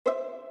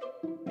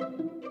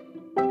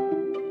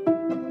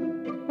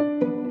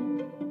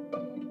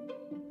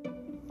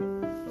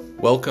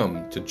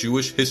Welcome to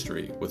Jewish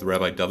History with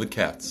Rabbi David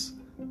Katz,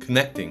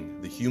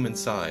 connecting the human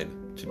side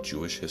to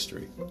Jewish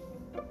history.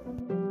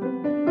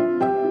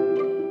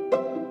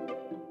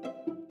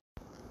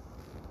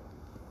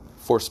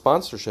 For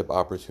sponsorship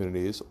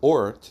opportunities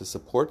or to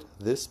support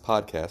this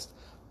podcast,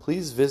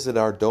 please visit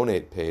our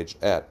donate page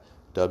at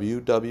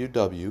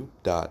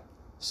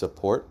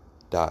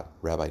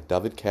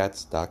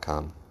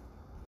www.support.rabbidavidkatz.com.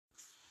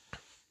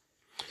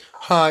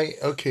 Hi,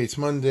 okay, it's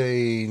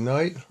Monday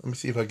night. Let me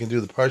see if I can do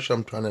the parsha.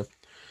 I'm trying to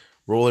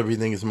roll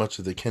everything as much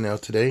as I can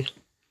out today.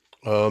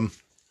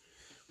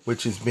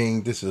 This is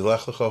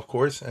Lech Lecha, of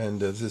course, and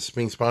this is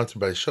being sponsored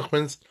by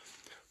Shuchman's,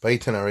 by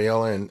Eitan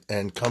Ariella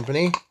and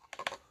company,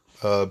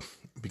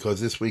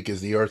 because this week is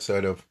the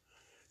yahrzeit of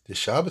the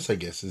Shabbos, I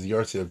guess, is the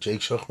yahrzeit of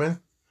Jake Shuchman,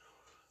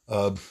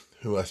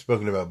 who I've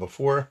spoken about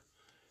before,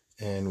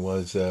 and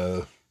was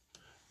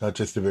not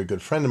just a very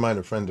good friend of mine,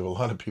 a friend of a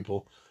lot of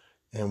people,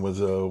 and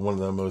was one of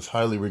the most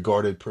highly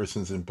regarded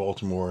persons in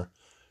Baltimore,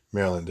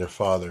 Maryland. Their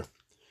father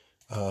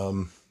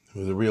was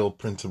a real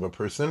prince of a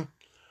person,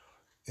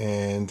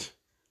 and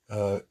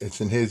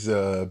it's in his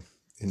in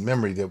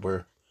memory that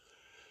we're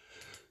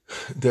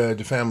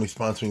the family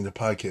sponsoring the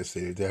podcast.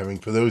 They're having,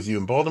 for those of you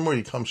in Baltimore,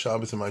 you come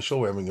Shabbos in my show.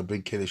 We're having a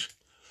big kiddush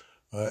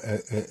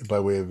by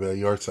way of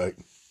yahrzeit,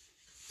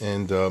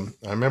 and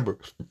I remember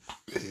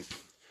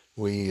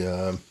we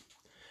I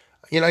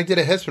did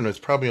a Hesperin. It's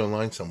probably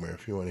online somewhere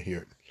if you want to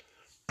hear it.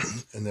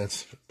 And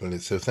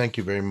so thank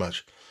you very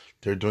much.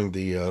 They're doing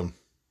the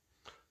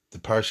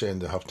Parsha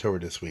and the Haftorah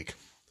this week.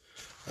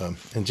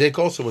 And Jake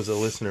also was a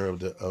listener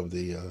of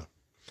the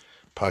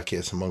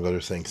podcast, among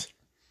other things.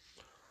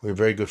 We're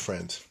very good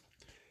friends.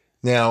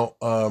 Now,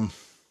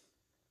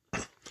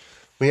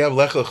 we have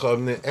Lech Lecha,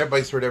 and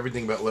everybody's heard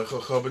everything about Lech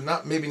Lecha,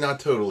 but maybe not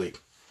totally.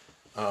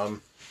 I'll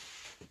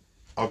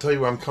tell you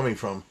where I'm coming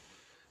from.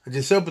 I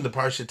just opened the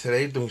Parsha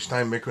today, doing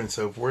Stein Mikra and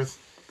so forth,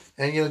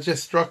 and it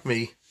just struck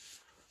me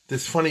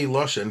this funny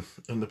lashon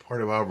on the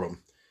part of Avram.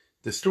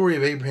 The story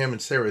of Abraham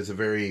and Sarah is a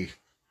very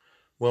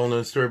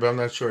well-known story, but I'm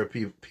not sure if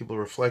people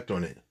reflect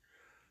on it.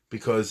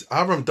 Because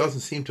Avram doesn't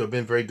seem to have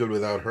been very good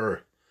without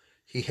her.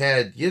 He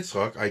had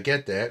Yitzchak, I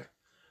get that,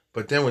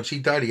 but then when she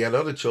died, he had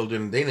other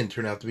children, and they didn't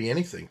turn out to be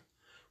anything.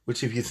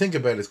 Which, if you think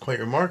about it, is quite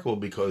remarkable,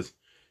 because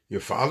your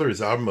father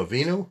is Avram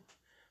Avinu.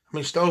 I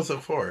mean, shtel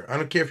zachor. I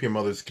don't care if your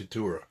mother's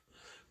Keturah,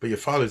 but your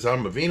father's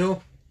Avram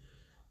Avinu.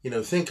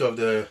 Think of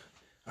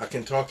I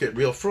can talk it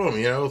real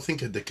from,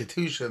 think of the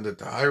Kedusha and the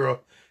Tahira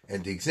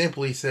and the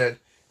example he said,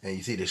 and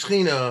you see the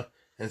Shechina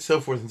and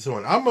so forth and so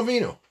on. Avram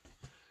Avinu.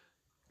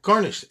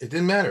 Garnished. It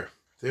didn't matter.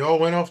 They all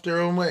went off their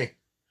own way.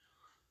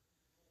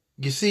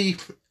 You see,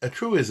 a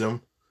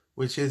truism,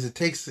 which is it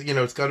takes,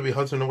 it's got to be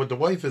husband with the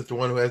wife is the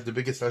one who has the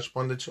biggest hashpah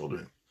on the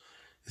children.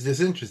 Is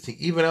this interesting?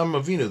 Even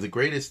Avram Avinu, the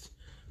greatest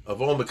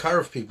of all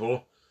Makarov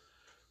people,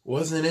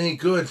 wasn't any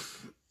good,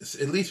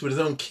 at least with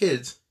his own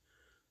kids,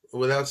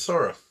 without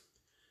Sarah.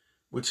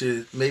 Which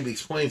maybe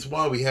explains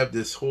why we have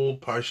this whole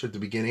parsha at the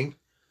beginning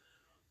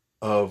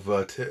of,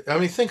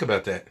 think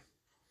about that.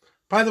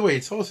 By the way,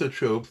 it's also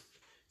true,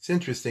 it's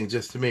interesting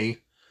just to me,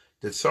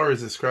 that Sarah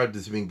is described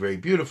as being very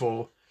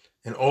beautiful,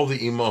 and all the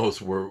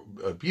imos were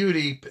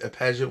beauty,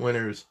 pageant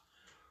winners.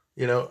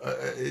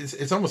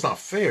 It's almost not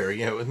fair.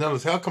 In other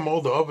words, how come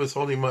all the others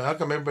holding, how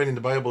come everybody in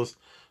the Bible is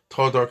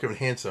tall, dark, and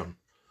handsome,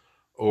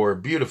 or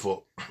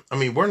beautiful? I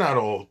mean, we're not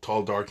all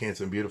tall, dark,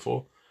 handsome,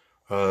 beautiful.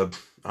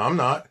 I'm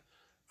not.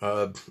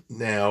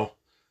 Now,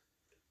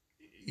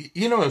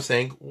 you know what I'm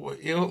saying?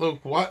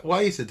 Look,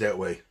 why is it that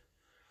way?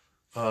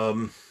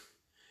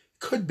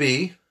 Could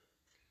be,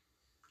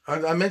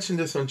 I mentioned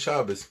this on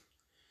Shabbos,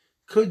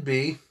 could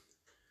be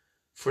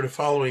for the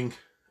following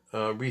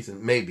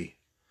reason, maybe.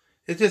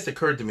 It just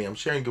occurred to me. I'm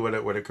sharing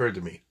what occurred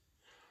to me.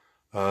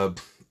 And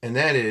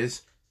that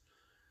is,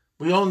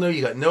 we all know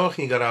you got Noah and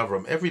you got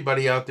Avram.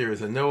 Everybody out there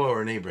is a Noah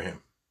or an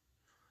Abraham.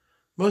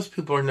 Most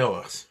people are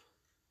Noahs.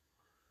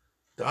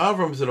 The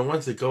Avrams are the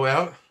ones that go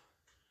out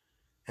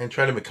and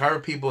try to makar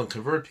people and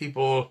convert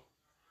people.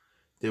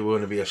 They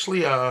want to be a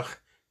shliach.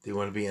 They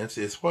want to be an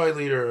NCSY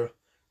leader.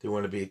 They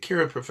want to be a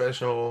kira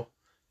professional,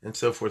 and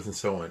so forth and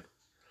so on.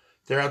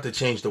 They're out to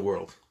change the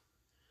world.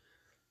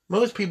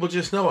 Most people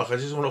just know, I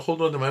just want to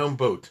hold on to my own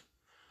boat.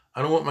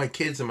 I don't want my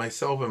kids and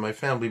myself and my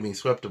family being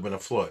swept up in a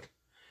flood.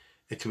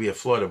 It could be a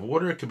flood of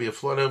water. It could be a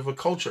flood of a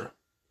culture.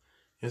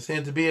 You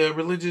understand? To be a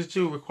religious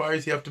Jew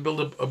requires you have to build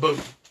a boat,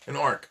 an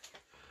ark.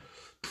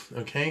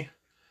 Okay?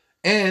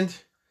 And,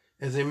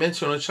 as I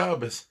mentioned on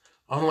Shabbos,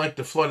 unlike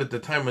the flood at the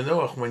time of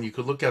Noah, when you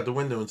could look out the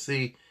window and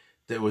see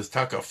there was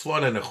a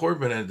flood and a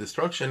churban and a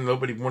destruction,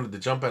 nobody wanted to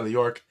jump out of the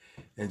ark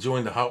and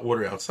join the hot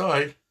water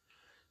outside.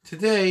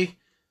 Today,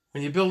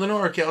 when you build an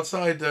ark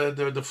outside,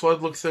 the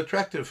flood looks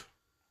attractive.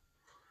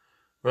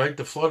 Right?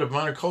 The flood of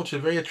modern culture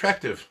is very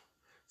attractive.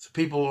 So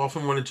people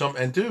often want to jump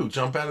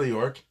out of the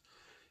ark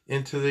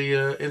into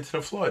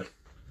the flood.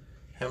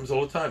 Happens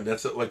all the time.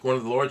 That's like one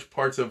of the large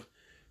parts of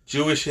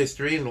Jewish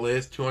history in the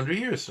last 200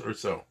 years or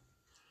so.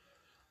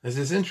 This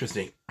is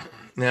interesting.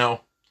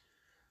 Now,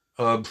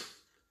 uh,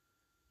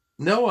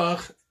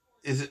 Noah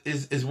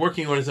is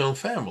working on his own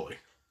family.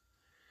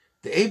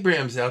 The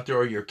Abrahams out there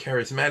are your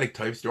charismatic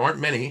types. There aren't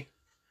many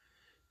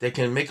that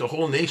can make a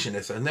whole nation.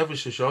 It's a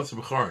Nevush Shashatz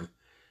B'charon.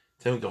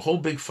 To make a whole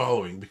big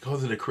following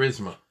because of the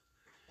charisma.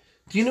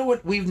 Do you know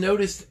what we've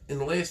noticed in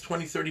the last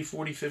 20, 30,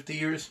 40, 50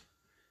 years?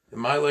 In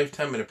my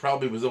lifetime, and it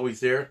probably was always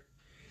there.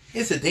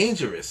 It's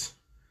dangerous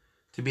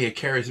to be a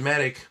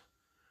charismatic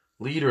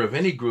leader of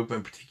any group,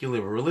 in particular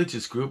a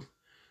religious group,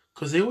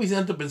 because they always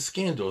end up in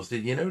scandals.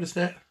 Did you notice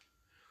that?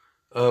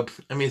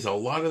 There's a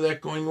lot of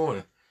that going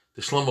on.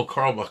 The Shlomo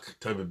Carlebach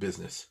type of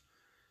business.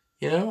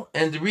 And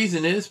the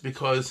reason is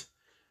because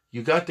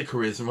you got the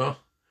charisma,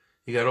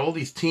 you got all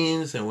these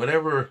teens and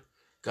whatever,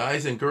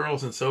 guys and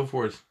girls and so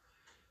forth,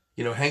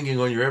 hanging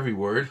on your every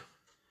word.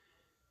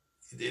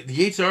 The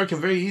Yetzer Hara can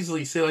very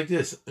easily say like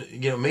this,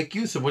 make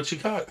use of what you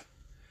got.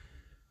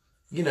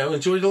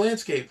 Enjoy the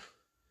landscape.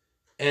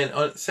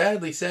 And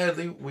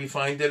sadly, we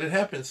find that it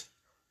happens.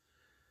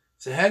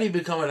 So how do you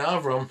become an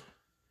Avram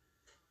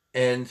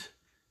and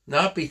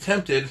not be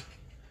tempted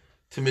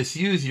to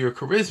misuse your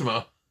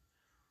charisma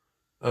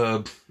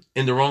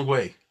in the wrong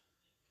way?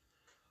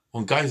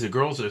 On guys or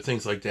girls or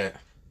things like that.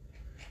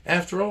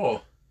 After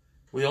all,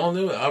 we all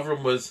knew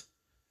Avram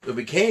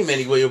became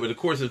anyway over the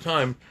course of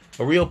time,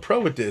 a real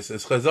pro at this,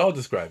 as Chazal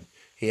described.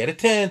 He had a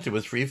tent, it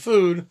was free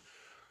food,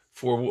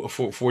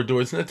 four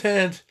doors in the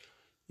tent.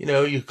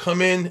 You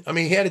come in,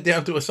 he had it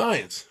down to a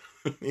science.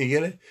 You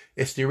get it?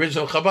 It's the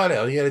original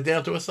Chabad. He had it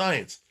down to a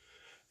science.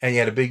 And he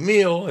had a big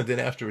meal, and then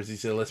afterwards he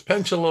said, let's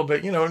pinch a little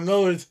bit. In other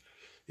words,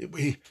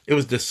 it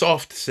was the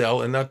soft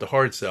sell and not the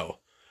hard sell.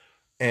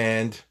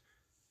 And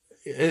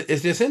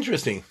it's just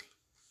interesting.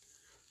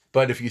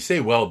 But if you say,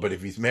 but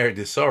if he's married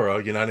to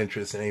Sarah, you're not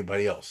interested in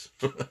anybody else.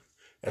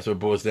 That's what it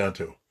boils down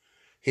to.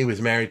 He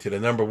was married to the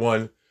number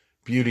one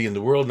beauty in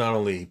the world, not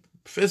only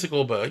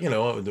physical, but,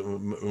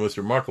 the most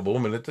remarkable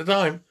woman at the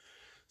time.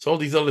 So all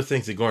these other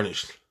things are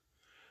garnished.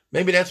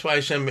 Maybe that's why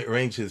Hashem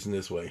arranges in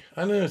this way.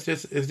 I don't know, it's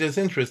just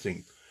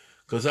interesting.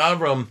 Because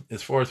Avram,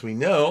 as far as we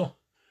know,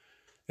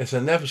 it's a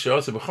Nefesh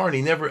Shashatz B'charon.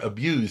 He never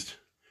abused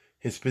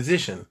his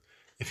position.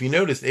 If you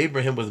notice,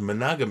 Abraham was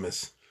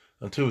monogamous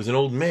until he was an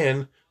old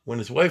man when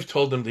his wife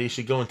told him that he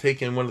should go and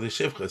take in one of the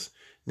shivchas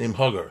named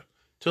Hagar.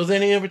 Till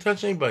then, he never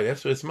touched anybody.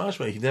 That's what it's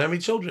mashma. He didn't have any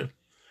children.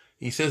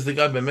 He says the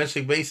God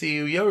b'meshek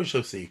beisi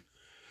yoroshosi.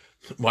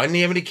 Why didn't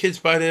he have any kids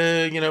by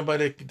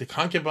the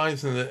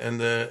concubines and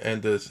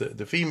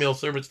the female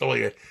servants, stuff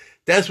like that?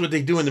 That's what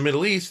they do in the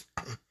Middle East.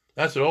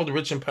 That's what all the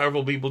rich and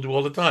powerful people do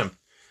all the time.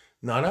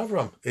 Not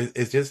Avram.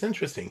 It's just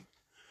interesting.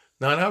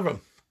 Not Avram.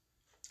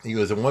 He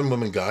was a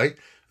one-woman guy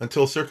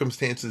until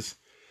circumstances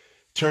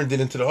turned it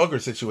into the Hagar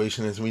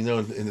situation, as we know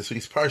in this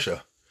week's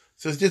Parsha.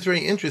 So it's just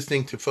very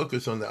interesting to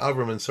focus on the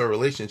Avram and Sarah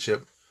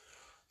relationship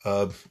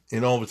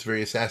in all of its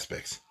various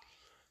aspects.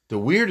 The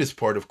weirdest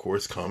part, of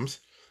course, comes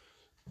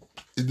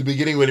in the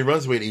beginning when he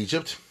runs away to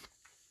Egypt,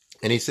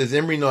 and he says,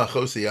 Emri no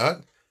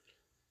achosiyat,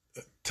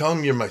 tell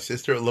him you're my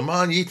sister,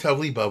 Laman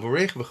yitavli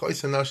bavarech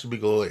v'choisanash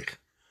b'golech,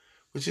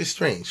 which is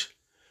strange.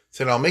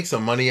 Said, I'll make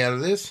some money out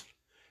of this,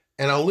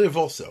 and I'll live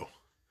also.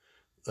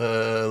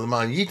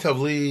 Laman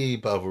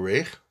yitavli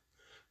bavarech,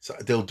 so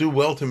they'll do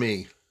well to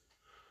me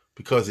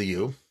because of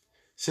you,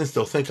 since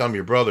they'll think I'm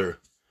your brother,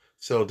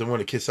 so they want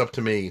to kiss up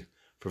to me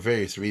for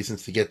various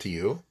reasons to get to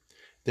you.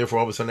 Therefore,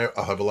 all of a sudden,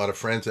 I'll have a lot of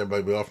friends,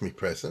 everybody will offer me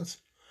presents.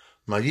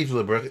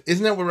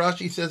 Isn't that what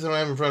Rashi says that I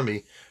have in front of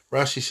me?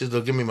 Rashi says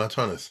they'll give me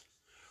matanas.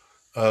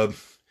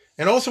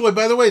 And also,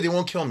 by the way, they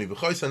won't kill me.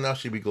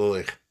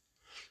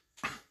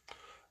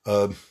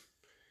 Now,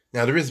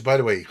 there is, by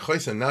the way,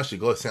 Choysa Nashi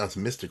Golech sounds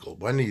mystical.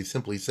 Why don't you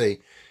simply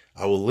say,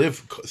 I will live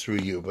through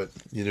you? But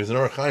there's an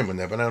Orach Chaim on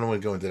that, but I don't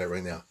want to go into that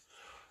right now.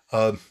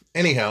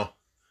 Anyhow,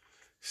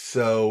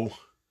 so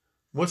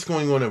what's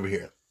going on over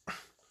here?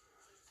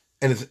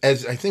 And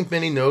as I think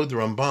many know, the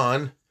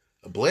Ramban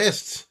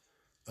blasts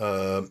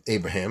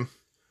Abraham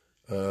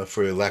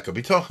for lack of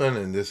bitachon,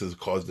 and this has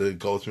caused the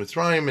Golus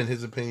Mitzrayim, in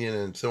his opinion,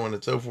 and so on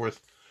and so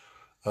forth.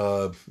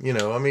 That's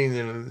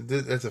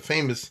a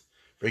famous,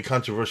 very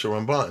controversial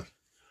Ramban.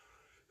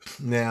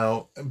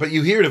 Now, but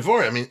you hear the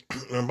Vor.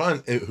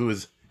 Ramban, who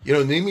is, you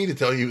don't need me to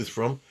tell you who's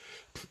from,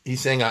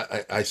 he's saying,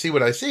 I see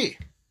what I see.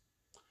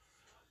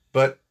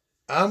 But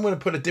I'm going to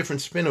put a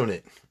different spin on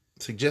it,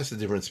 suggest a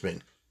different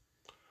spin.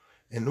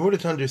 In order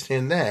to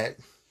understand that,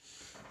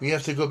 we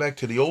have to go back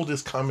to the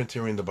oldest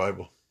commentary in the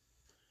Bible.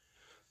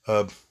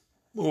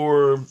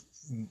 Or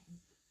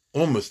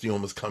almost the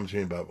oldest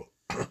commentary in the Bible.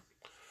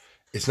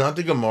 It's not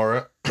the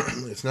Gemara.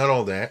 It's not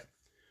all that.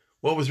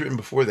 What was written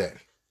before that?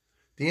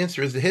 The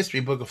answer is the history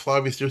book of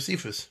Flavius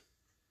Josephus,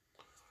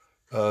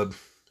 who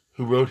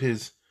wrote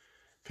his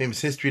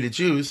famous History of the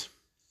Jews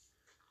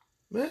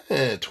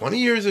 20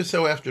 years or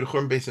so after the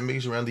Churban Beis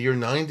Hamikdash, around the year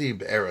 90,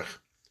 Be'erach,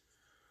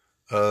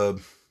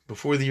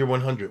 before the year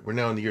 100. We're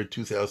now in the year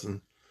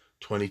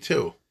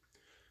 2022.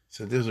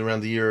 So this was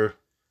around the year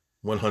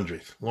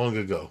 100, long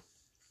ago.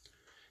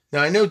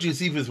 Now, I know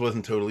Josephus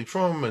wasn't totally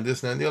from, and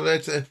this and that, and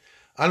the other.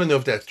 I don't know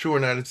if that's true or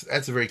not.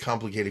 That's a very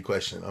complicated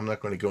question. I'm not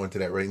going to go into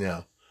that right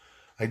now.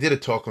 I did a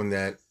talk on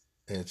that,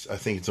 and I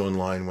think it's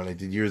online when I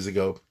did years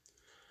ago,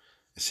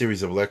 a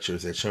series of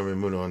lectures at Shomer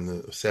Emunah on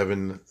the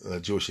 7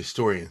 Jewish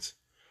historians.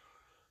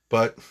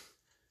 But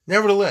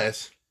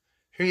nevertheless,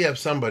 here you have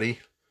somebody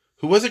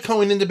who was a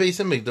Kohen in the Beis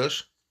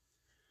HaMikdash,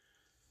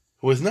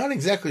 who was not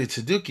exactly a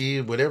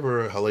Tzeduki,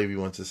 whatever Halevi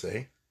wants to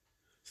say.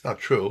 It's not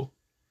true.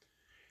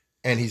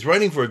 And he's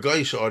writing for a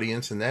Goyish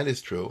audience, and that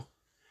is true.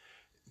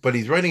 But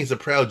he's writing as a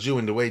proud Jew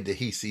in the way that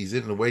he sees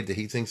it, in the way that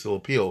he thinks will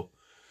appeal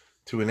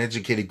to an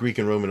educated Greek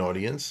and Roman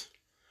audience.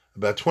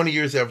 About 20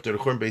 years after the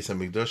Churban Beis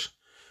HaMikdash,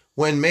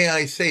 when, may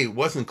I say, it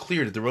wasn't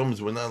clear that the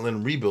Romans would not let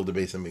him rebuild the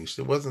Beis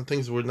HaMikdash.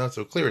 Things were not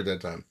so clear at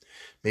that time.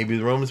 Maybe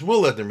the Romans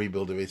will let them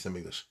rebuild the Beis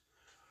HaMikdash.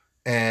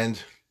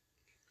 And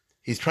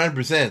he's trying to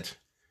present,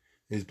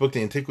 in his book,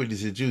 The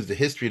Antiquities of the Jews, the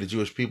history of the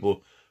Jewish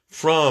people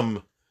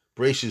from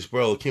Bereshis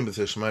Bara Elokim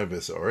B'Tzeh Shemayim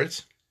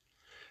V'Haaretz.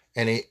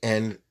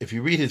 And if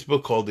you read his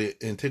book called The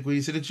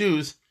Antiquities of the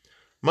Jews,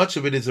 much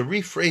of it is a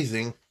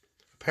rephrasing,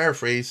 a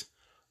paraphrase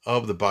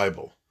of the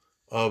Bible,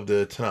 of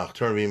the Tanakh,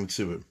 Torah and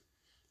Mitzvot.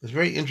 It's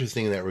very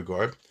interesting in that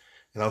regard.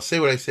 And I'll say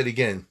what I said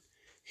again.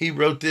 He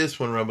wrote this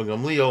when Rabbi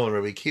Gamliel and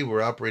Rabbi Akiva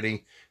were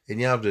operating in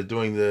Yavna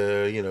during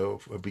the,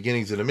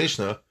 beginnings of the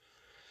Mishnah.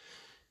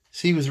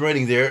 So he was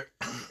writing there,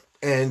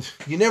 and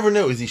you never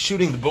know, is he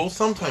shooting the bull?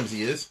 Sometimes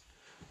he is.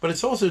 But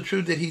it's also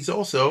true that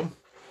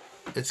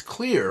it's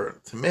clear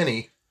to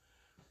many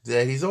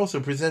that he's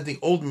also presenting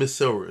old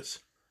Masorahs.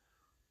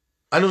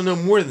 I don't know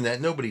more than that.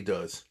 Nobody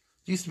does.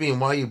 It used to be in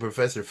YU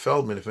Professor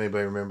Feldman, if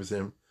anybody remembers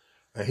him.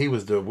 He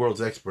was the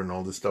world's expert in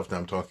all this stuff that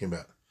I'm talking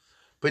about.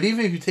 But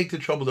even if you take the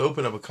trouble to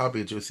open up a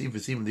copy of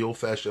Josephus, even the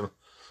old-fashioned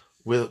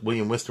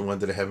William Worcester one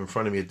that I have in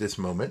front of me at this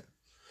moment,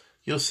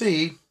 you'll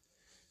see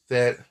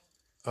that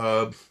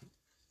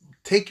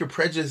take your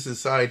prejudice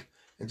aside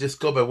and just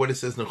go by what it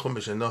says in the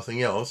Chumash and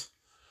nothing else,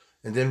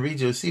 and then read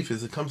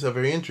Josephus. It comes out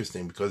very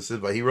interesting because it says,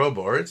 Vayiro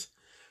ba'aretz,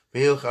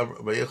 vayilcha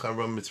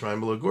Avram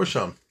Mitzrayim lo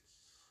Gorsham.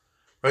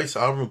 Right?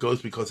 So Avram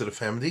goes because of the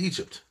famine to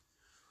Egypt.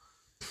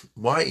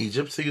 Why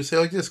Egypt? So you say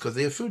like this, because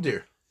they have food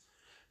there.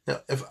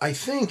 Now, if I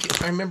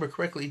remember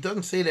correctly, it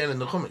doesn't say that in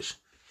the Chumash.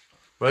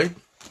 Right?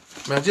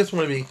 Now, I just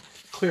want to be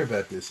clear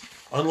about this.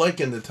 Unlike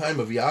in the time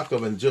of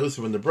Yaakov and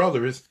Joseph and the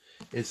brothers,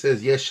 it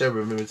says, Yesh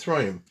Shever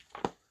Mitzrayim.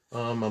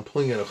 I'm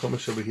pulling out a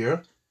Chumash over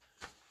here.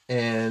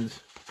 And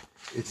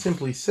it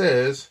simply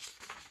says,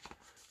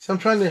 so I'm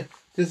trying to,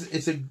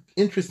 it's an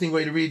interesting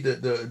way to read the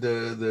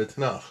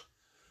Tanakh,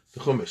 the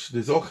Chumash.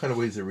 There's all kind of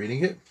ways of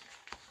reading it.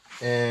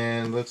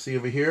 And let's see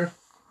over here.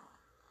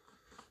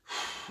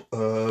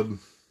 Vayiro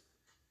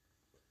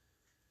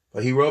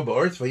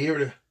ba'aretz,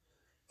 vayir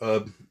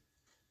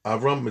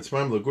Avram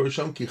Mitzrayim lo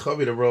Gorsham ki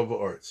chavid Avram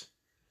ba'aretz.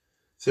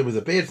 So it was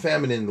a bad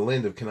famine in the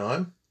land of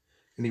Canaan,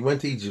 and he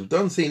went to Egypt. It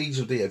doesn't say in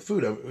Egypt they had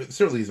food. It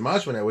certainly is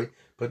mashma that way,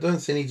 but it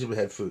doesn't say in Egypt they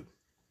had food.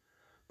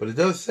 But it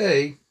does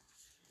say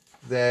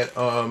that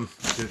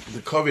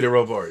the chavid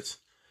Avram ba'aretz,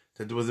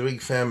 that there was a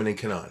big famine in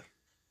Canaan.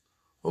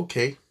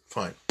 Okay,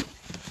 fine.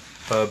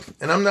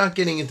 And I'm not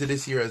getting into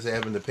this year as I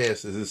have in the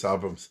past, as this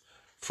Avram's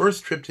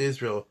first trip to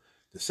Israel,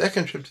 the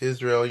second trip to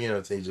Israel,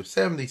 it's age of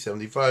 70,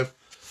 75.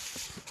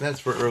 That's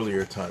for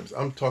earlier times.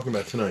 I'm talking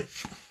about tonight.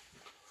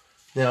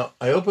 Now,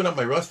 I open up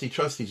my rusty,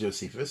 trusty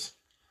Josephus,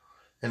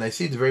 and I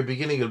see the very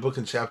beginning of the book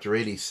in chapter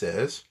 80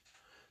 says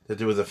that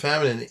there was a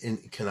famine in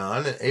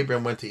Canaan, and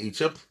Abraham went to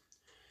Egypt,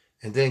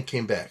 and then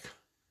came back.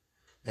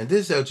 And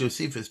this is how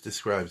Josephus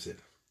describes it.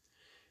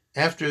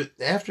 After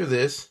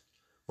this,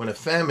 when a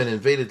famine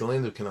invaded the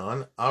land of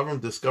Canaan, Avram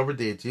discovered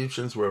the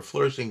Egyptians were a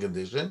flourishing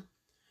condition,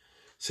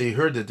 so he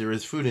heard that there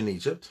is food in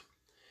Egypt.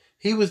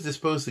 He was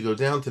disposed to go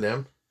down to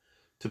them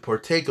to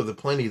partake of the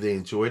plenty they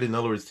enjoyed, in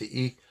other words, to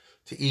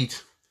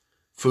eat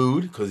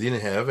food, because he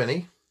didn't have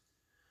any,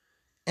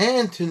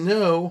 and to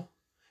know,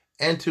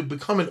 and to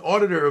become an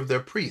auditor of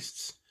their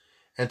priests,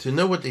 and to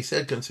know what they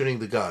said concerning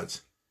the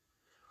gods.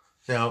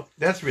 Now,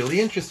 that's really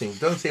interesting. It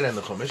doesn't say that in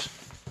the Chumash.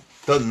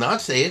 Does not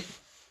say it.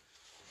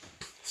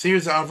 So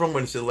here's Avram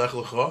when it says Lech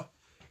Lecha,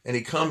 and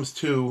he comes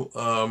to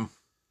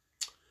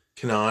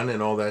Canaan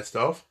and all that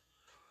stuff.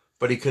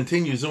 But he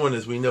continues on,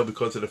 as we know,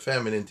 because of the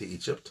famine into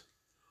Egypt.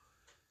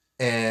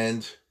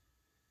 And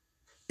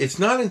it's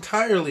not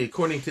entirely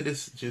according to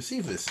this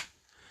Josephus.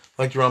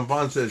 Like the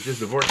Ramban says, just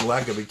the Vort and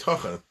lack of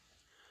Bitochen.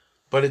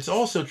 But it's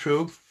also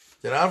true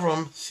that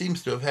Avram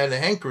seems to have had a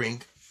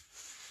hankering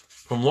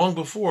from long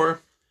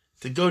before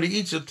to go to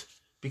Egypt,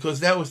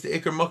 because that was the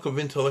Iker Muck of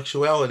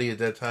intellectuality at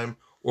that time,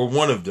 or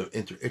one of the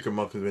Iker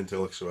Muck of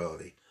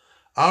intellectuality.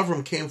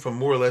 Avram came from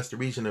more or less the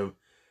region of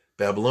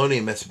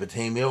Babylonia,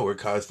 Mesopotamia, or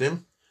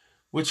Kasdim,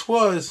 which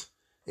was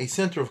a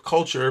center of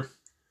culture,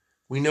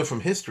 we know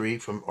from history,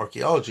 from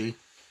archaeology,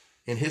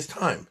 in his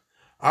time.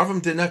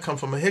 Avram did not come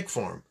from a hick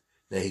farm.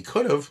 Now, he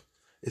could have.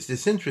 It's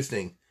this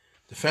interesting.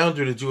 The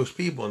founder of the Jewish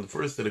people and the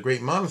first of the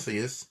great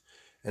monotheists,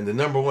 and the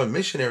number one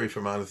missionary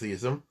for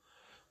monotheism,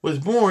 was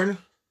born,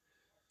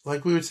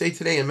 like we would say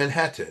today, in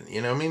Manhattan.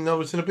 In other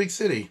words, in a big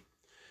city.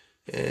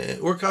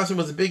 Ur Kasdim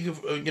was a big,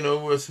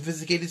 a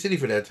sophisticated city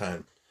for that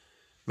time.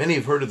 Many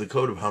have heard of the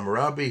Code of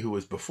Hammurabi, who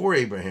was before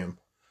Abraham.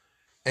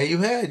 And you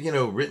had,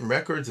 written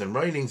records and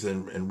writings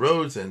and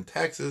roads and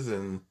taxes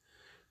and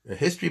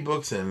history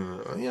books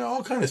and,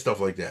 all kind of stuff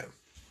like that.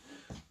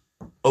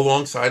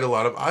 Alongside a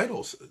lot of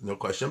idols, no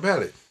question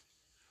about it.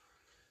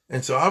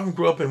 And so Avram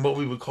grew up in what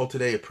we would call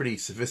today a pretty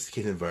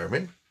sophisticated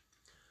environment.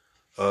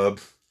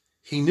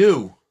 He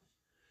knew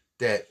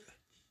that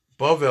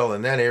Bavel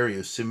in that area,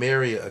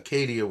 Sumeria,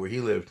 Acadia, where he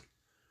lived,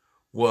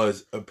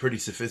 was a pretty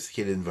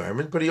sophisticated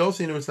environment, but he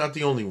also knew it's not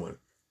the only one.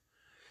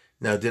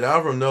 Now, did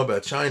Avram know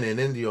about China and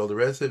India, all the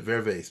rest of it?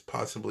 Verves,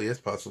 possibly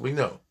yes, possibly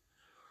no.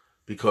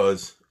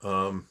 Because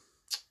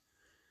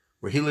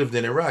where he lived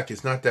in Iraq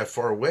is not that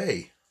far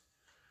away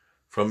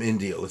from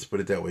India, let's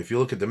put it that way. If you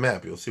look at the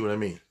map, you'll see what I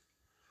mean.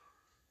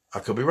 I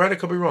could be right, I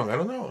could be wrong, I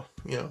don't know.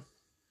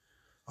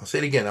 I'll say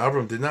it again,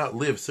 Avram did not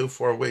live so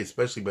far away,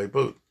 especially by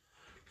boat,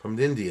 from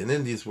India. And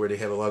India is where they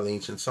had a lot of the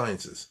ancient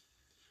sciences.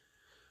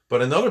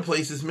 But another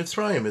place is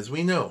Mitzrayim, as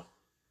we know.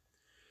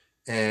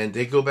 And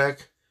they go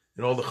back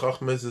in all the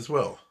Chachmas as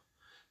well.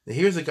 Now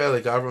here's a guy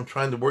like Avram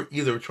trying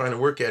to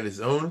work at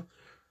his own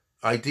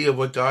idea of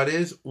what God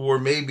is, or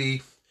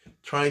maybe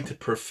trying to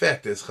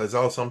perfect, as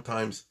Chazal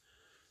sometimes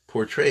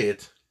portray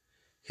it,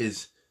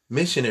 his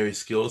missionary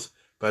skills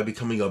by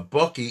becoming a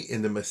baki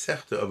in the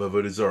Masechta of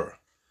Avodah Zarah.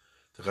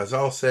 The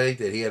Chazal say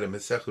that he had a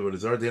Masechta of Avodah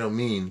Zarah. They don't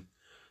mean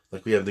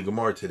like we have the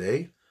Gemara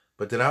today,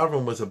 but that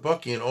Avram was a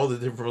baki in all the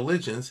different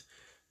religions.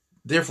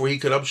 Therefore, he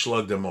could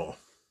upslug them all.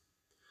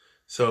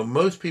 So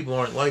most people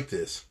aren't like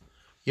this.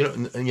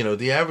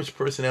 The average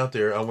person out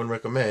there, I wouldn't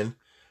recommend,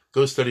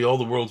 go study all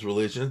the world's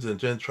religions and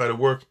then try to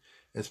work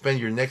and spend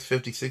your next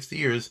 50, 60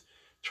 years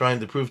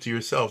trying to prove to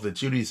yourself that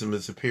Judaism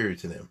is superior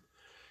to them.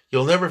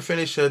 You'll never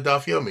finish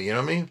Daf Yomi, you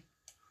know what I mean?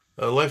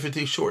 Life is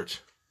too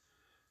short.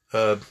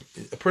 A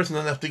person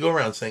doesn't have to go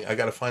around saying, I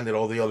got to find out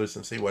all the others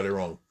and see why they're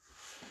wrong.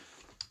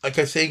 Like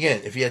I say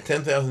again, if you had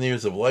 10,000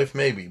 years of life,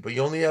 maybe, but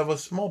you only have a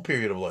small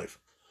period of life.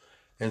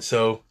 And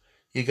so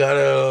you got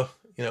to,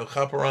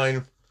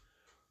 chaperine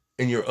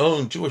in your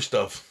own Jewish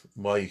stuff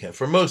while you can,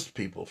 for most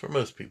people.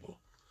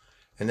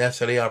 And that's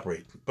how they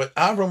operate. But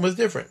Avram was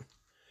different.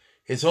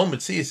 His whole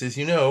Metzias, as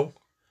you know,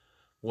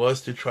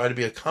 was to try to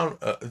be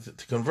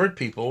to convert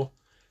people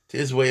to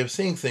his way of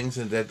seeing things,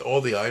 and that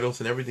all the idols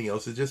and everything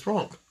else is just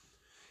wrong.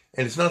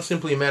 And it's not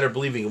simply a matter of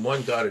believing in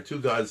one God or two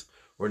gods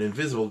or an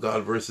invisible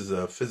God versus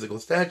a physical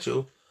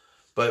statue.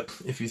 But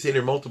if you say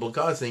there are multiple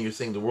gods, then you're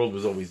saying the world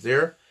was always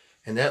there,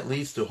 and that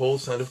leads to a whole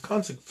set of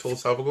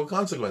philosophical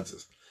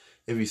consequences.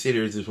 If you say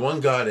there is this one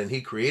God and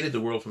he created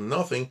the world from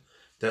nothing,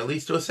 that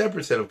leads to a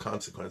separate set of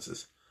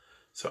consequences.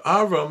 So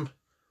Avram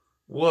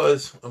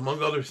was,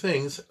 among other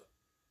things,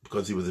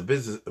 because he was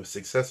a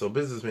successful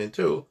businessman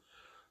too,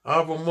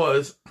 Avram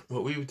was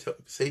what we would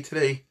say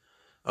today,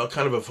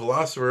 kind of a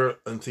philosopher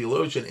and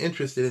theologian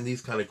interested in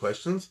these kind of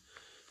questions,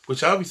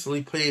 which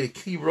obviously played a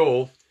key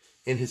role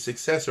in his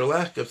success or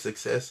lack of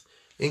success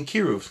in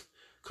Kiruv.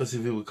 Because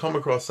if he would come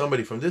across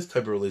somebody from this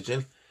type of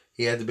religion,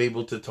 he had to be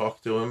able to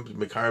talk to him,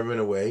 Mekarav in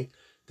a way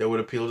that would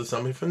appeal to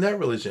somebody from that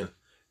religion,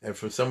 and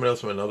from someone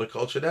else from another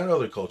culture, that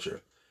other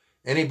culture.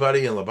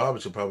 Anybody in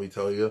Lubavitch will probably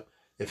tell you,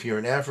 if you're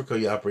in Africa,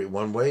 you operate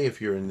one way.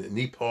 If you're in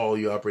Nepal,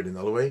 you operate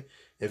another way.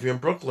 If you're in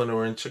Brooklyn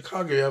or in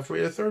Chicago, you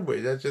operate a third way.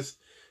 That just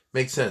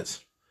makes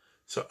sense.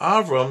 So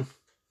Avram,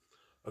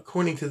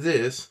 according to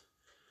this,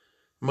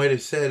 might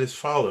have said as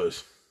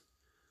follows.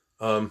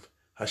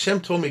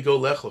 Hashem told me, go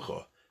Lech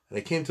Lecha, and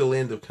I came to the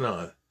land of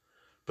Canaan.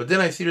 But then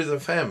I see there's a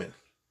famine.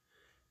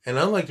 And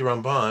unlike the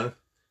Ramban,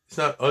 it's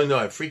not, oh no,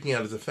 I'm freaking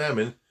out, as a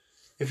famine.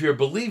 If you're a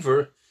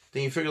believer,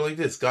 then you figure like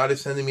this: God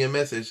is sending me a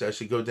message, I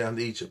should go down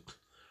to Egypt.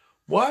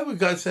 Why would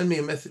God send me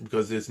a message?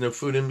 Because there's no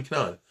food in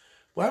Canaan.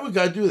 Why would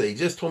God do that? He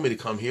just told me to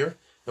come here,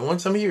 and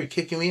once I'm here, he's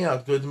kicking me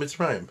out, go to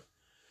Mitzrayim.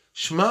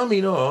 Shema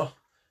Mino,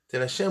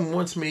 that Hashem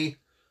wants me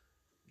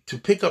to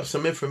pick up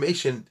some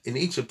information in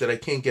Egypt that I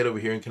can't get over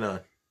here in Canaan.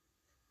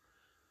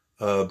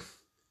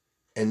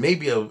 And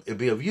maybe it'll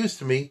be of use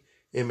to me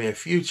in my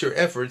future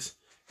efforts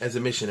as a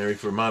missionary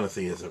for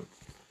monotheism.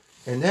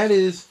 And that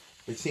is,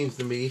 it seems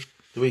to me,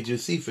 the way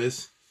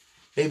Josephus,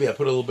 maybe I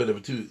put a little bit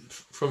of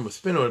from a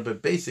spin on it,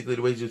 but basically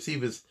the way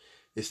Josephus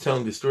is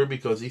telling the story,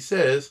 because he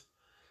says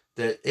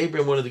that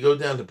Abraham wanted to go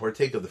down to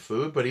partake of the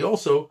food, but he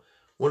also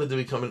wanted to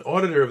become an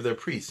auditor of their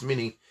priests,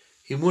 meaning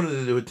he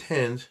wanted to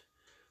attend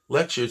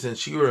lectures and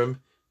shiurim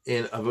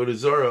in Avodah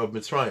Zarah of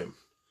Mitzrayim,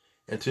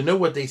 and to know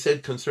what they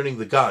said concerning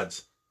the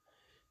gods,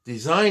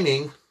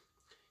 designing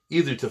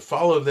either to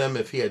follow them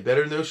if he had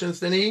better notions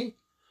than he,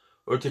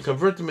 or to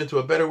convert them into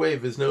a better way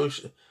if his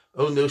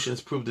own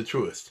notions proved the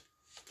truest.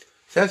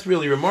 So that's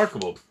really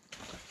remarkable.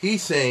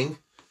 He's saying,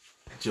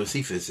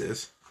 Josephus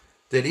is,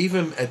 that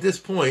even at this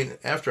point,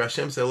 after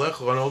Hashem said Lech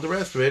Lecha and all the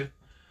rest of it,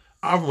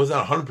 Avram was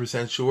not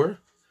 100% sure.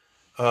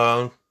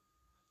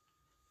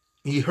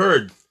 He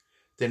heard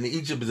that in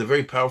Egypt is a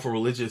very powerful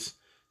religious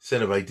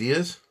set of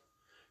ideas,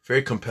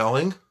 very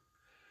compelling,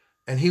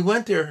 and he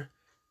went there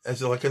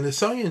as like a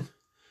Nisayan.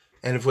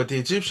 And if what the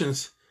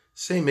Egyptians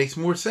say makes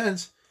more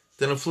sense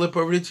than a flip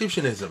over to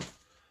Egyptianism.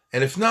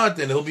 And if not,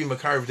 then he'll be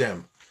Makar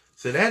Dem.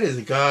 So that is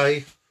a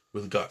guy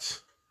with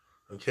guts.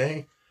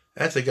 Okay?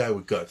 That's a guy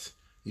with guts.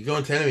 You go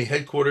into enemy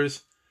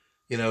headquarters,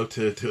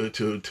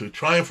 to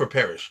triumph or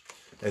perish,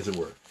 as it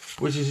were.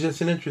 Which is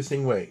just an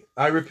interesting way.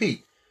 I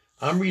repeat,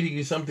 I'm reading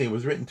you something that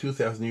was written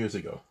 2,000 years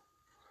ago.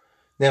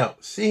 Now,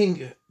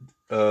 seeing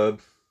that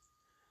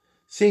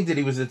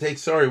he was to take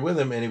sorry with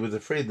him, and he was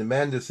afraid of the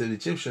madness of the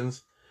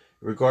Egyptians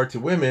in regard to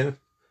women,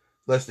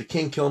 lest the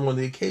king kill him on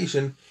the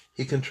occasion,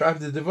 he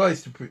contrived a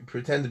device to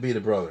pretend to be the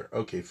brother.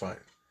 Okay, fine.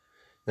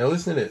 Now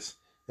listen to this.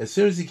 As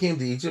soon as he came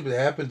to Egypt, it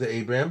happened to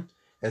Abraham,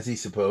 as he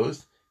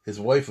supposed. His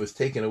wife was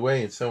taken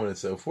away, and so on and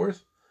so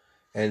forth.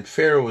 And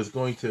Pharaoh was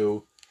going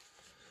to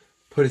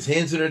put his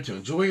hands on her to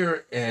enjoy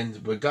her,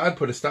 but God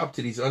put a stop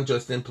to these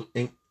unjust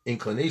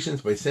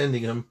inclinations by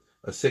sending him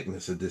a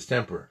sickness, a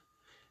distemper,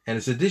 and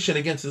a sedition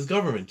against his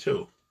government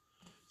too.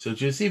 So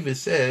Josephus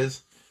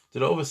says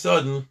that all of a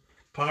sudden,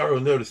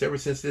 Paro noticed ever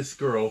since this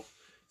girl,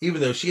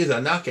 even though she is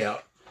a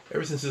knockout,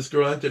 ever since this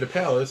girl entered the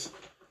palace,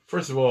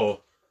 first of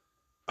all,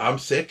 I'm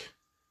sick,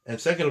 and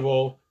second of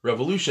all,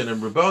 revolution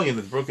and rebellion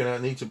has broken out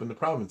in Egypt and the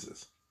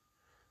provinces.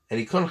 And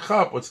he couldn't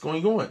cop what's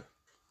going on.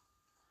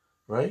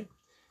 Right?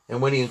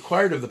 And when he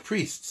inquired of the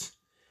priests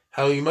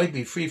how he might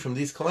be free from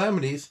these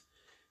calamities,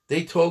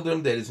 they told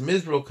him that his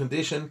miserable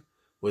condition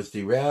was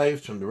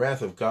derived from the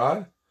wrath of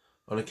God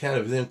on account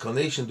of his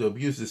inclination to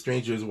abuse the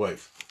stranger's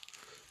wife.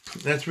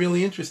 That's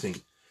really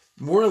interesting.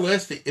 More or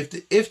less,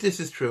 if this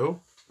is true,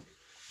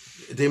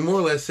 they more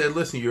or less said,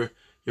 listen, you're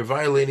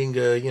violating,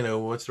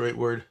 what's the right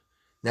word?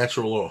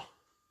 Natural law.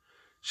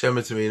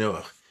 Shemetz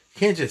Noach. You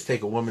can't just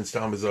take a woman's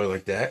tamazar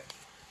like that.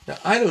 Now,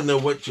 I don't know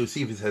what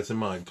Josephus has in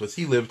mind, because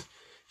he lived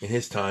in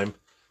his time.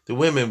 The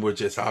women were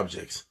just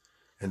objects,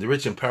 and the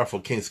rich and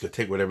powerful kings could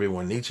take whatever they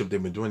want. In Egypt,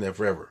 they've been doing that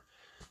forever.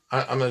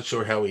 I'm not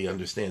sure how he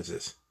understands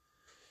this.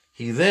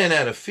 He then,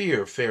 out of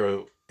fear,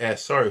 Pharaoh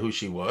asked Sarah who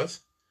she was,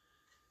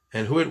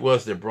 and who it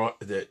was that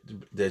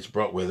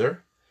brought with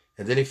her.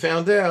 And then he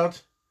found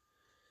out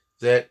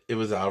that it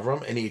was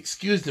Avram, and he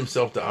excused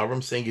himself to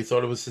Avram, saying he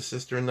thought it was his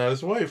sister and not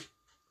his wife.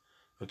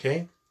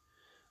 Okay?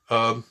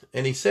 And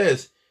he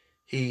says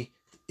he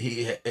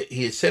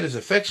had set his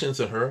affections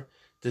on her,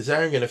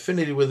 desiring an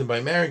affinity with him by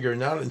marrying her,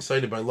 not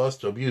incited by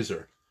lust to abuse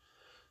her.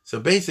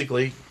 So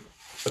basically,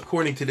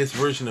 according to this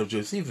version of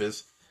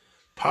Josephus,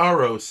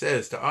 Paro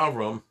says to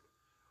Avram,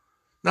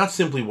 not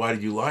simply, why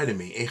did you lie to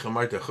me,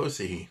 Echamarta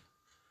Chosehi,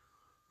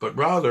 but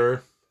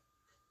rather,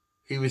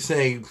 he was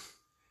saying,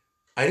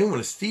 I didn't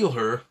want to steal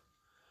her.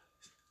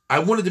 I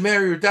wanted to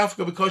marry her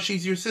Dafka because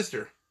she's your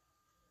sister.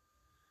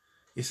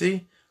 You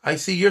see? I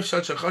see you're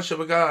such a hush of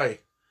a guy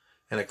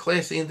and a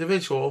classy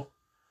individual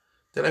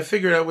that I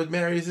figured I would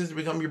marry your sister,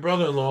 become your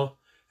brother-in-law,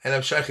 and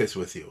have shaykhs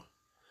with you.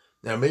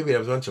 Now, maybe that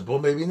was a bunch of bull,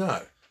 maybe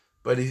not.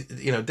 But,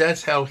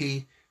 that's how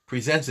he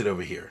presents it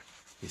over here.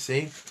 You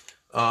see?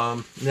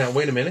 Now,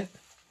 wait a minute.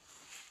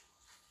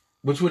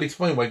 Which would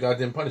explain why God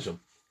didn't punish him.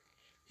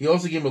 He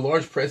also gave him a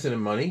large present in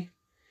money,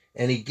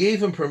 and he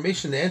gave him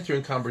permission to enter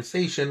in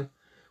conversation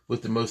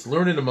with the most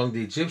learned among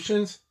the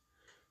Egyptians,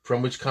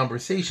 from which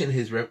conversation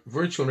his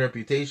virtue and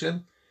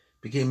reputation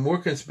became more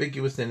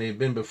conspicuous than they had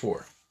been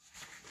before.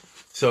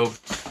 So,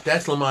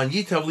 that's Laman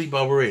Yitav Li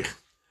Bavarich.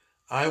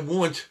 I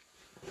want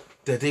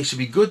that they should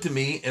be good to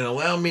me and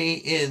allow me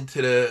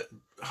into the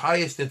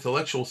highest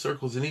intellectual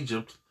circles in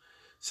Egypt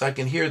so I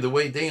can hear the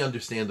way they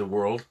understand the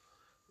world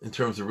in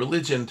terms of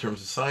religion, in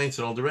terms of science,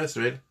 and all the rest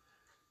of it.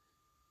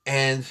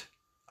 And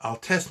I'll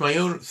test my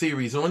own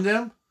theories on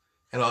them,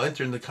 and I'll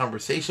enter into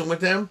conversation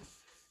with them,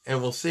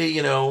 and we'll see,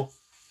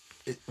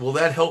 will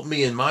that help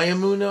me in my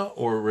emunah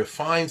or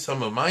refine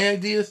some of my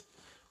ideas,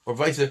 or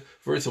vice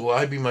versa? Will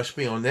I be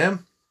mashpia on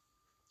them?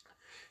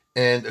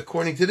 And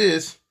according to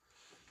this,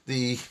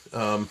 the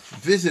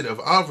visit of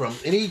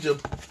Avram in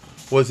Egypt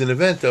was an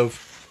event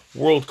of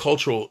world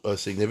cultural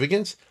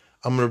significance.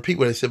 I'm going to repeat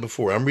what I said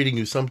before. I'm reading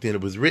you something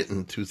that was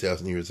written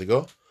 2,000 years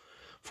ago.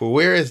 For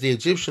whereas the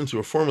Egyptians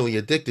were formerly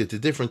addicted to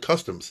different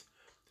customs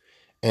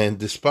and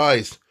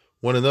despised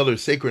one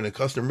another's sacred and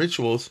custom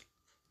rituals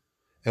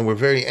and were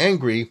very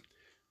angry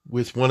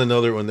with one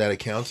another on that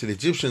account, so the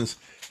Egyptians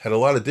had a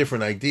lot of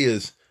different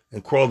ideas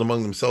and quarreled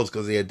among themselves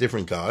because they had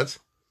different gods.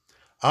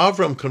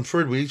 Avram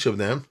conferred with each of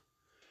them,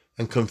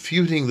 and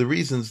confuting the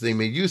reasons they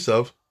made use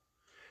of,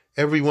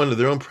 every one of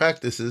their own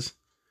practices,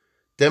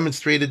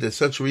 demonstrated that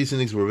such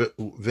reasonings were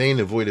vain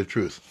and void of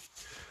truth.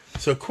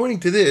 So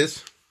according to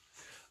this,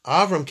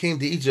 Avram came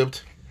to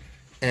Egypt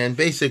and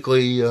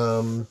basically,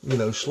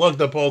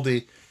 slugged up all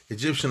the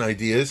Egyptian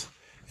ideas.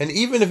 And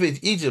even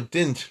if Egypt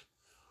did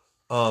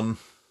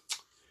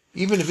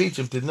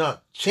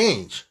not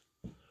change,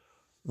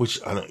 which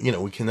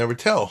we can never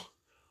tell,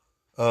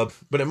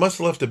 but it must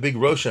have left a big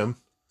roshem,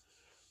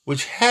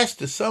 which has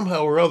to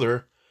somehow or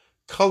other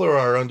color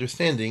our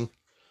understanding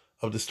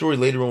of the story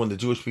later on when the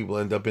Jewish people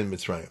end up in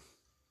Mitzrayim.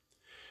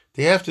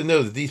 They have to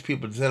know that these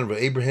people are descended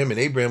from Abraham, and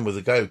Abraham was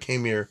a guy who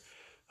came here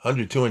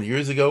 100, 200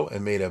 years ago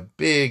and made a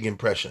big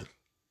impression.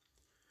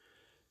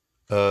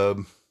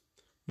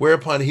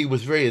 whereupon he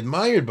was very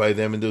admired by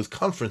them in those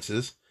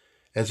conferences,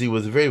 as he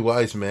was a very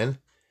wise man,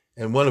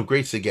 and one of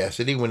great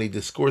sagacity when he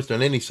discoursed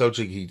on any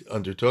subject he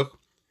undertook,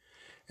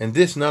 and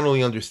this not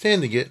only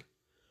understanding it,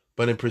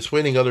 but in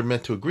persuading other men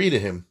to agree to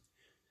him.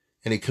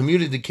 And he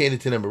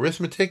communicated to them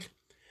arithmetic,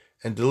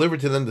 and delivered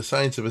to them the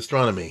science of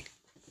astronomy.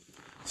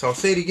 So I'll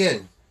say it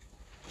again.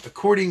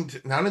 According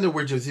to, now I don't know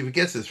where Josephus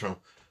gets this from,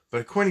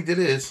 but according to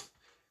this,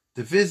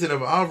 the visit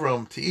of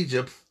Avram to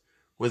Egypt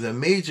was a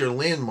major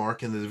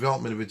landmark in the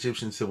development of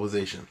Egyptian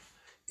civilization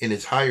in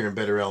its higher and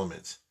better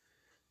elements.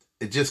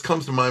 It just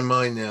comes to my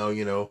mind now,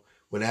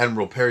 when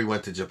Admiral Perry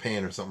went to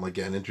Japan or something like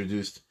that and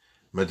introduced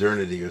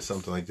modernity or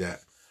something like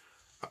that.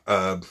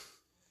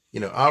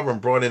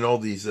 Avram brought in all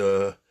these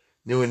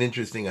new and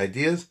interesting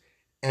ideas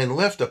and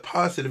left a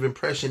positive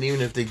impression,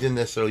 even if they didn't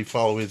necessarily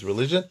follow his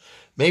religion.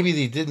 Maybe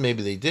they did,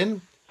 maybe they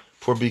didn't.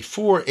 For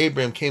before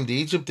Abraham came to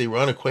Egypt, they were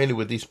unacquainted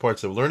with these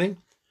parts of learning.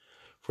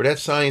 For that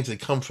science had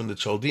come from the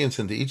Chaldeans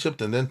into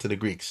Egypt and then to the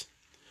Greeks.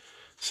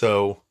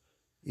 So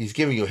he's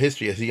giving you a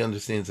history as he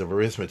understands of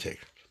arithmetic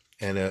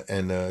and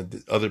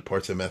the other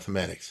parts of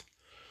mathematics.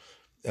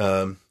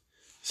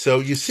 So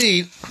you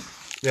see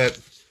that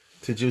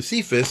to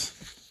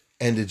Josephus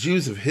and the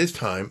Jews of his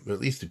time, or at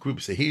least the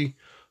groups that he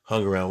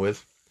hung around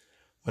with,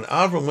 when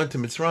Avram went to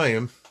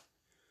Mitzrayim,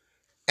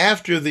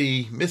 after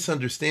the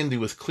misunderstanding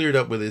was cleared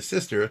up with his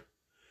sister,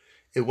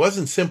 it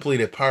wasn't simply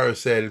that Paro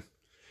said,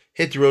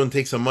 hit the road and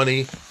take some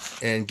money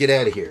and get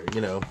out of here,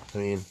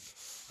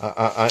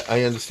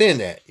 I understand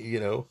that, he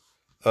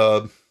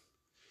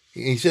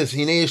says,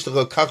 and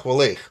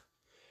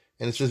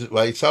it says,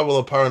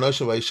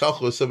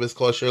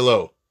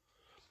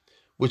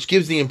 which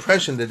gives the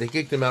impression that they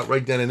kicked him out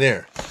right then and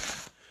there.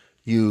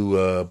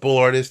 You bull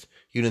artist,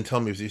 you didn't tell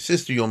me it was your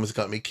sister, you almost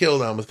got me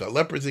killed, I almost got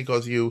leprosy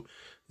because of you,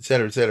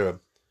 etc., etc.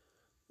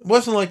 It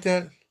wasn't like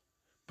that,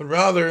 but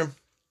rather,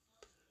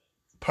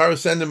 Paro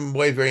sent him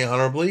away very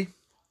honorably,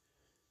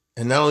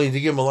 and not only did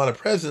he give him a lot of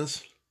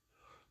presents,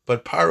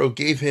 but Paro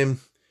gave him,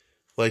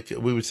 like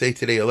we would say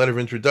today, a letter of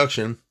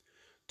introduction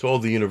to all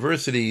the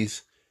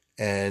universities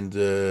and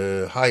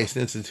highest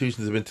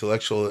institutions of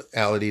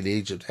intellectuality that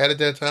Egypt had at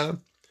that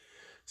time,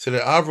 so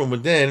that Avram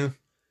would then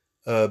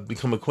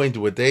become acquainted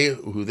with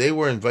who they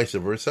were and vice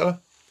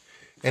versa.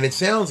 And it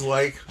sounds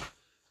like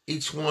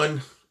each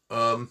one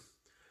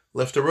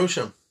left a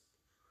Rosham.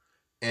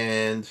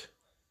 And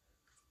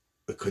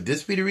could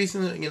this be the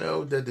reason,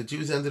 that the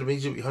Jews ended up in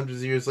Egypt hundreds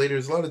of years later?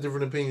 There's a lot of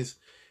different opinions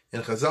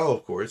in Chazal,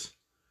 of course.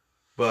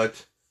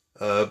 But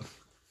I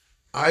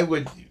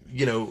would,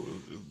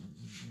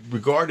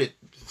 regard it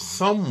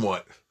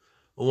somewhat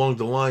along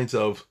the lines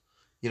of,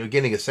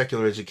 getting a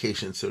secular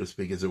education, so to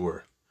speak, as it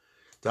were.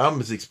 The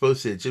Avram is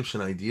exposed to Egyptian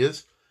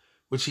ideas,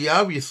 which he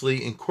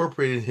obviously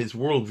incorporated in his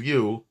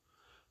worldview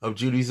of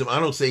Judaism.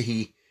 I don't say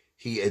he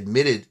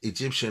admitted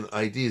Egyptian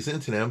ideas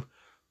into them,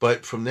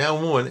 but from now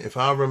on, if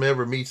Avram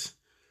ever meets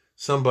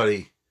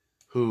somebody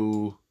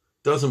who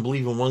doesn't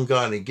believe in one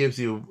God and gives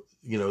you,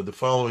 the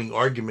following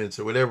arguments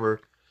or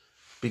whatever,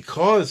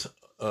 because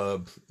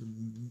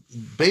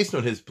based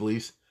on his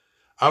beliefs,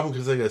 Avram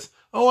could say,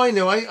 "Oh, I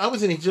know. I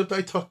was in Egypt.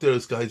 I talked to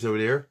those guys over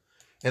there,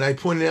 and I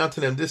pointed out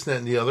to them this, that,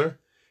 and the other,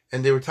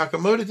 and they were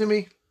takamoda to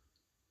me.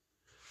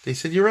 They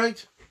said you're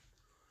right."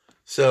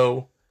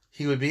 So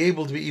he would be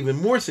able to be even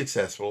more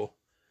successful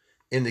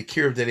in the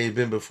kiruv that he had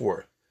been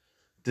before.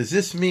 Does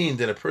this mean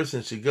that a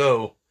person should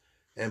go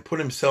and put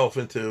himself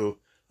into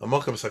a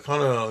makam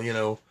sakana,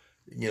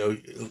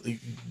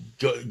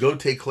 go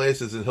take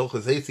classes in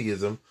Hilchos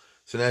atheism,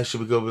 so now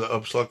should we go with the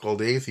upshlut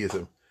called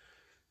atheism?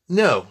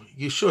 No,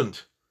 you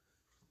shouldn't.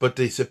 But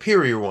the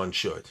superior one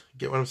should.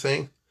 Get what I'm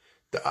saying?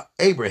 The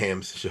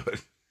Abrahams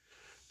should.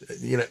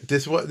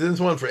 This is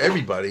one for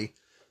everybody,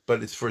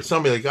 but it's for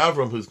somebody like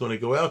Avram who's going to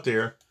go out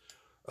there.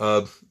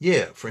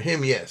 For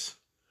him, yes.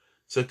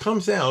 So it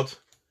comes out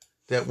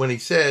that when he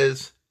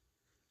says,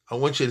 I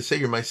want you to say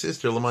you're my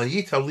sister, L'man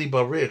yitav li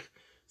barich,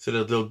 so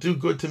that they'll do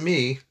good to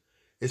me,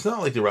 it's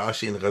not like the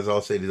Rashi and the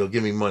Chazal say that they'll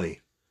give me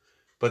money,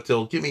 but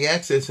they'll give me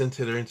access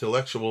into their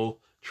intellectual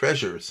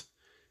treasures,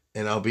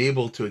 and I'll be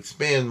able to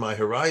expand my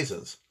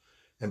horizons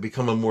and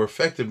become a more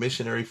effective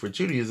missionary for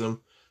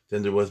Judaism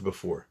than there was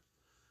before.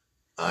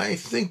 I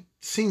think,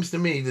 seems to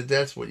me that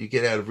that's what you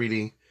get out of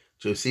reading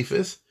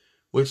Josephus,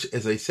 which,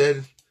 as I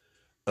said,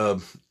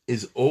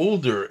 is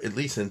older, at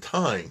least in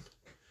time,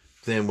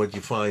 than what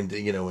you find,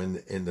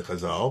 in the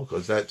Chazal,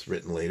 because that's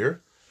written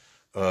later.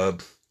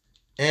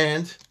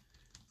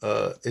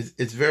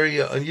 It's very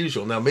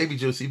unusual. Now, maybe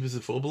Josephus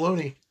is full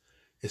baloney.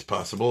 It's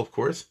possible, of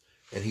course,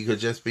 and he could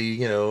just be,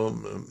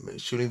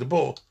 shooting the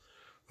bull.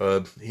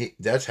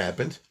 That's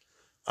happened.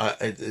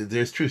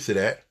 There's truth to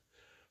that.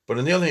 But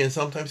on the other hand,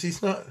 sometimes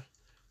he's not.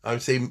 I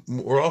would say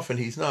more often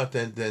he's not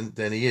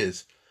than he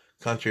is,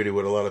 contrary to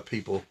what a lot of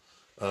people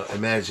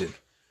imagine.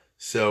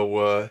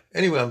 So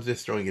anyway, I'm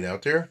just throwing it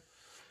out there.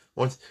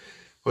 Once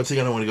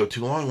again, I don't want to go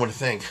too long. I want to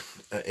thank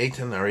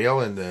Eitan,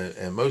 Ariel, and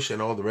Moshe,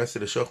 and all the rest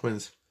of the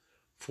Shulchmans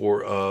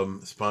for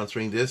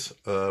sponsoring this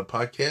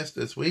podcast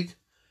this week.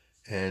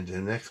 And the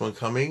next one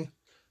coming,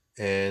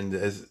 And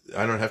as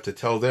I don't have to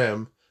tell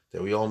them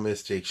that we all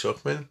miss Jake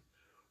Schuchman.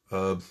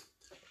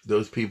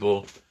 Those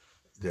people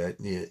that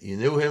you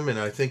knew him, and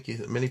I think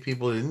many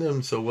people didn't know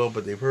him so well,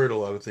 but they've heard a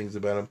lot of things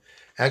about him.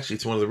 Actually,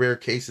 it's one of the rare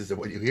cases that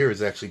what you hear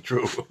is actually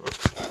true.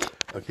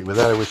 Okay, with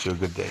that, I wish you a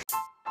good day.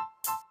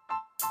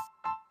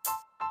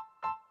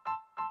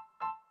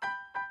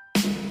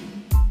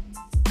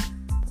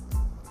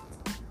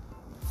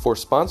 For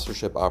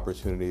sponsorship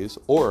opportunities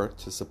or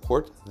to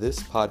support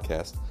this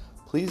podcast,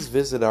 please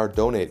visit our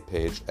donate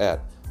page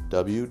at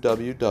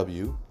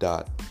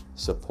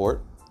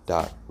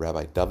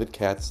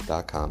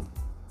www.support.rabbidavidkatz.com.